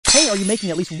Hey, are you making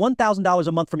at least $1,000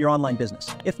 a month from your online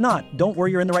business? If not, don't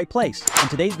worry, you're in the right place. In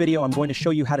today's video, I'm going to show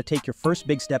you how to take your first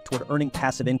big step toward earning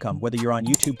passive income, whether you're on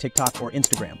YouTube, TikTok, or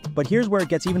Instagram. But here's where it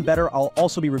gets even better. I'll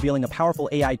also be revealing a powerful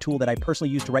AI tool that I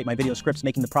personally use to write my video scripts,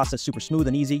 making the process super smooth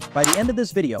and easy. By the end of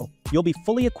this video, you'll be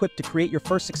fully equipped to create your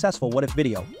first successful what if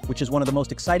video, which is one of the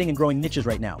most exciting and growing niches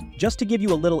right now. Just to give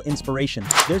you a little inspiration,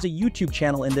 there's a YouTube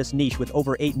channel in this niche with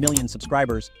over 8 million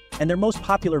subscribers, and their most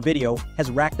popular video has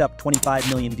racked up 25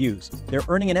 million views. They're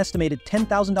earning an estimated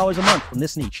 $10,000 a month from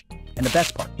this niche. And the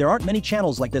best part, there aren't many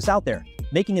channels like this out there,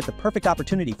 making it the perfect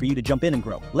opportunity for you to jump in and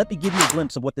grow. Let me give you a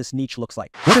glimpse of what this niche looks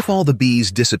like. What if all the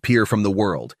bees disappear from the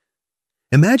world?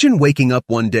 Imagine waking up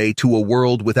one day to a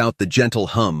world without the gentle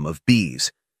hum of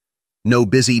bees. No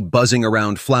busy buzzing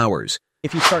around flowers.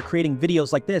 If you start creating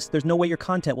videos like this, there's no way your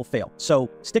content will fail. So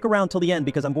stick around till the end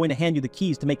because I'm going to hand you the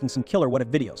keys to making some killer what if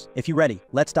videos. If you're ready,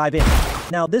 let's dive in.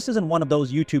 Now, this isn't one of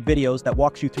those YouTube videos that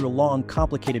walks you through a long,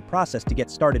 complicated process to get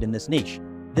started in this niche.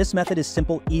 This method is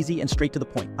simple, easy, and straight to the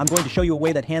point. I'm going to show you a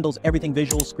way that handles everything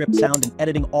visual, script, sound, and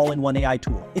editing all in one AI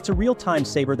tool. It's a real-time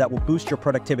saver that will boost your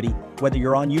productivity, whether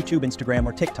you're on YouTube, Instagram,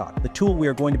 or TikTok. The tool we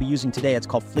are going to be using today is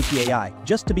called Pictory AI.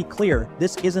 Just to be clear,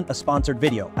 this isn't a sponsored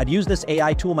video. I'd use this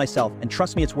AI tool myself, and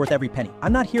trust me, it's worth every penny.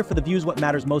 I'm not here for the views. What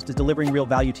matters most is delivering real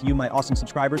value to you, my awesome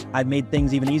subscribers. I've made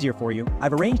things even easier for you.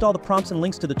 I've arranged all the prompts and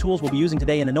links to the tools we'll be using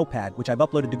today in a notepad, which I've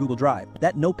uploaded to Google Drive.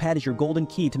 That notepad is your golden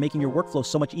key to making your workflow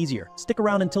so much easier. Stick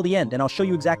around until the end, and I'll show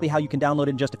you exactly how you can download it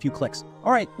in just a few clicks.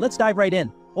 All right, let's dive right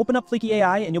in. Open up Pictory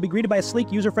AI and you'll be greeted by a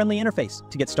sleek, user-friendly interface.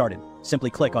 To get started,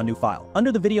 simply click on New File.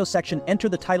 Under the video section, enter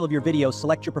the title of your video,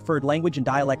 select your preferred language and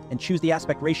dialect, and choose the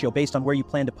aspect ratio based on where you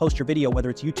plan to post your video, whether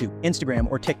it's YouTube, Instagram,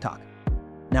 or TikTok.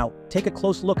 Now, take a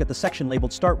close look at the section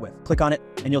labeled Start With. Click on it,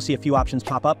 and you'll see a few options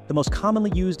pop up. The most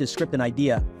commonly used is Script and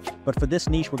Idea, but for this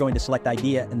niche, we're going to select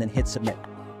Idea and then hit Submit.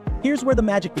 Here's where the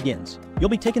magic begins. You'll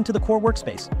be taken to the core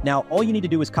workspace. Now, all you need to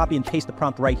do is copy and paste the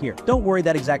prompt right here. Don't worry,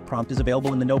 that exact prompt is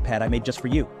available in the notepad I made just for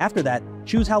you. After that,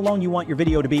 choose how long you want your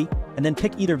video to be, and then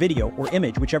pick either video or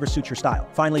image, whichever suits your style.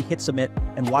 Finally, hit Submit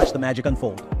and watch the magic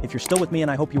unfold. If you're still with me,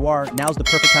 and I hope you are, now's the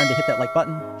perfect time to hit that like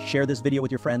button, share this video with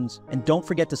your friends, and don't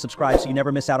forget to subscribe so you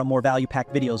never miss out on more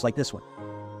value-packed videos like this one.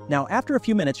 Now, after a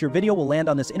few minutes, your video will land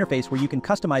on this interface where you can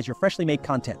customize your freshly made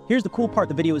content. Here's the cool part,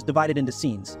 the video is divided into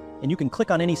scenes, and you can click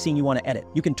on any scene you want to edit.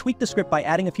 You can tweak the script by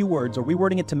adding a few words or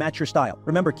rewording it to match your style.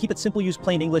 Remember, keep it simple, use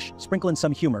plain English, sprinkle in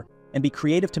some humor, and be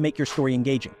creative to make your story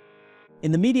engaging.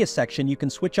 In the media section, you can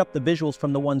switch up the visuals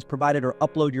from the ones provided or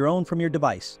upload your own from your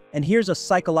device. And here's a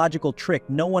psychological trick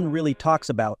no one really talks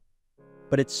about,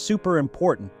 but it's super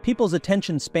important. People's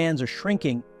attention spans are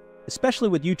shrinking, especially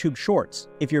with YouTube Shorts.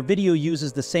 If your video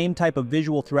uses the same type of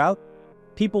visual throughout,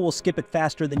 people will skip it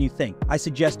faster than you think. I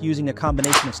suggest using a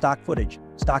combination of stock footage,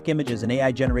 stock images, and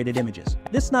AI-generated images.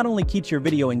 This not only keeps your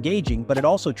video engaging, but it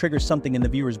also triggers something in the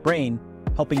viewer's brain,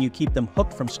 helping you keep them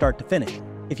hooked from start to finish.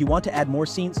 If you want to add more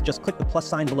scenes, just click the plus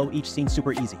sign below each scene,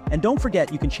 super easy. And don't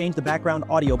forget, you can change the background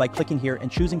audio by clicking here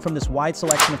and choosing from this wide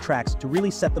selection of tracks to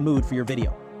really set the mood for your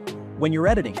video. When you're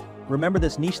editing, remember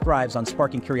this niche thrives on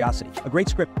sparking curiosity. A great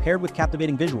script paired with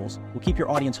captivating visuals will keep your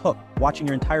audience hooked, watching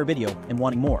your entire video and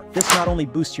wanting more. This not only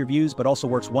boosts your views, but also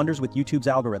works wonders with YouTube's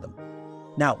algorithm.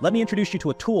 Now, let me introduce you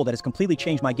to a tool that has completely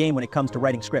changed my game when it comes to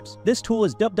writing scripts. This tool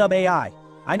is Pictory AI.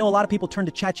 I know a lot of people turn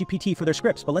to ChatGPT for their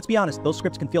scripts, but let's be honest, those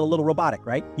scripts can feel a little robotic,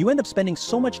 right? You end up spending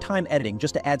so much time editing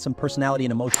just to add some personality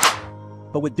and emotion.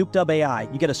 But with Pictory AI,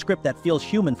 you get a script that feels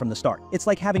human from the start. It's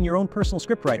like having your own personal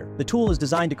scriptwriter. The tool is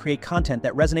designed to create content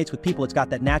that resonates with people. It's got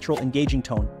that natural, engaging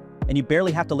tone, and you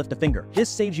barely have to lift a finger. This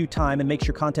saves you time and makes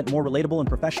your content more relatable and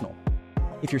professional.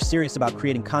 If you're serious about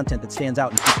creating content that stands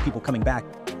out and keeps people coming back,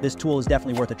 this tool is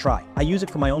definitely worth a try. I use it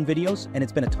for my own videos, and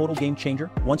it's been a total game changer.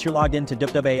 Once you're logged into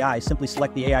Pictory AI, simply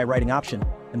select the AI writing option,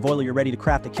 and voila, you're ready to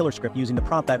craft a killer script using the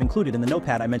prompt I've included in the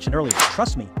notepad I mentioned earlier.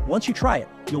 Trust me, once you try it,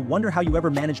 you'll wonder how you ever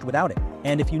managed without it.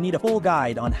 And if you need a full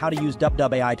guide on how to use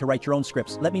Pictory AI to write your own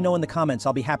scripts, let me know in the comments.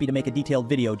 I'll be happy to make a detailed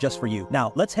video just for you.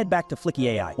 Now, let's head back to Pictory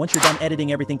AI. Once you're done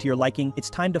editing everything to your liking,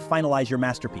 it's time to finalize your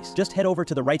masterpiece. Just head over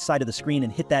to the right side of the screen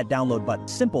and hit that download button.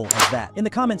 Simple as that. In the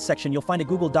comments section, you'll find a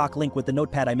Google Doc link with the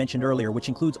notepad I mentioned earlier, which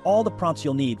includes all the prompts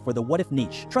you'll need for the what if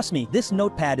niche. Trust me, this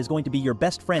notepad is going to be your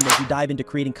best friend as you dive into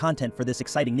creating content for this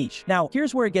exciting niche. Now,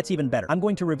 here's where it gets even better. I'm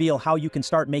going to reveal how you can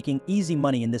start making easy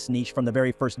money in this niche from the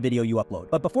very first video you upload.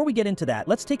 But before we get into that,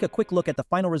 let's take a quick look at the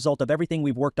final result of everything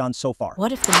we've worked on so far.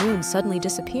 What if the moon suddenly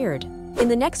disappeared? In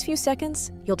the next few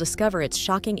seconds, you'll discover its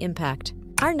shocking impact.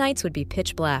 Our nights would be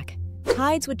pitch black.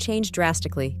 Tides would change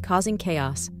drastically, causing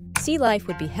chaos. Sea life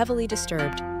would be heavily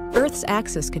disturbed. Earth's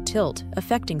axis could tilt,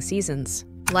 affecting seasons.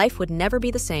 Life would never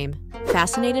be the same.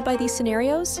 Fascinated by these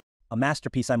scenarios? A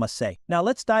masterpiece, I must say. Now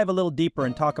let's dive a little deeper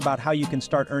and talk about how you can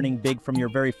start earning big from your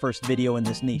very first video in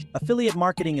this niche. Affiliate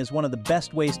marketing is one of the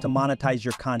best ways to monetize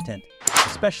your content,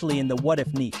 especially in the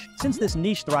what-if niche. Since this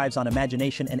niche thrives on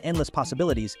imagination and endless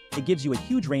possibilities, it gives you a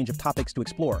huge range of topics to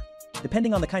explore.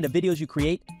 Depending on the kind of videos you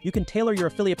create, you can tailor your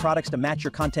affiliate products to match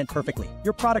your content perfectly.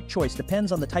 Your product choice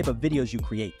depends on the type of videos you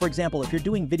create. For example, if you're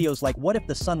doing videos like what if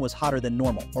the sun was hotter than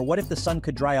normal, or what if the sun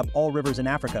could dry up all rivers in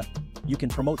Africa, you can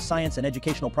promote science and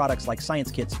educational products like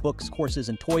science kits, books, courses,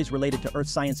 and toys related to earth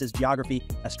sciences, geography,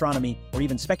 astronomy, or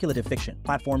even speculative fiction.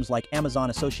 Platforms like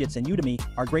Amazon Associates and Udemy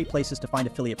are great places to find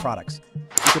affiliate products.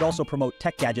 You could also promote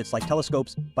tech gadgets like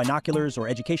telescopes, binoculars, or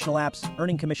educational apps,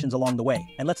 earning commissions along the way.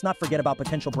 And let's not forget about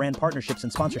potential brand partnerships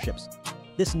and sponsorships.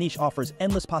 This niche offers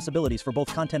endless possibilities for both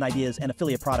content ideas and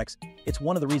affiliate products. It's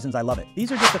one of the reasons I love it.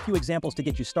 These are just a few examples to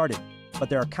get you started, but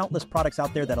there are countless products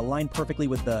out there that align perfectly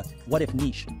with the what-if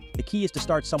niche. The key is to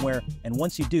start somewhere, and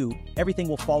once you do, everything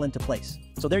will fall into place.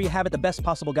 So there you have it, the best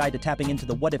possible guide to tapping into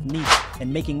the what-if niche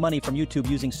and making money from YouTube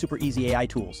using super easy AI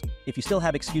tools. If you still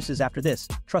have excuses after this,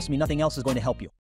 trust me, nothing else is going to help you.